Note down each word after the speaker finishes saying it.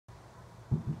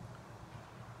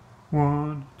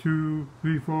1, 2,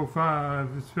 3, 4,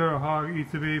 5. The sparrow hog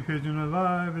eats a baby pigeon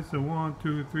alive. It's a 1,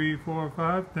 2, 3, 4,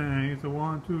 5 thing. It's a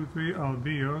 1, 2, 3, I'll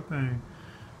be your thing.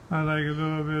 I like a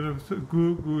little bit of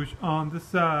goosh on the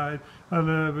side. A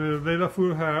little bit of little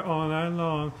fruit hair all night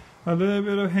long. A little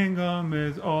bit of hangum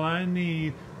is all I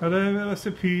need. A little bit of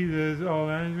Sepet is all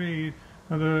I need.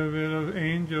 A little bit of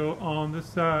angel on the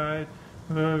side.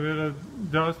 A little bit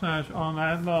of dove smash all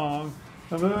night long.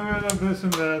 A little bit of this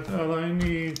and that, all I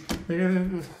need.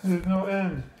 There's no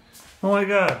end. Oh my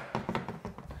god.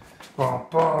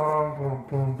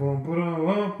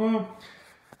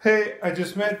 Hey, I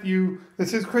just met you.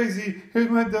 This is crazy. Here's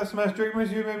my dove smash. Drink my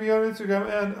shoe, maybe on Instagram,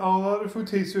 and all other food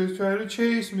tasters try to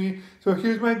chase me. So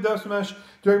here's my dove smash.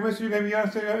 Drink my shoe, maybe on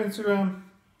Instagram.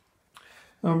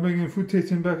 I'm bringing food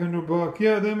tasting back on the block.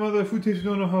 Yeah, them other food tasters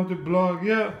don't know how to blog.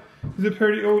 Yeah, there's a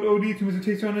parody old OD to Mr.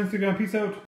 Taster on Instagram. Peace out.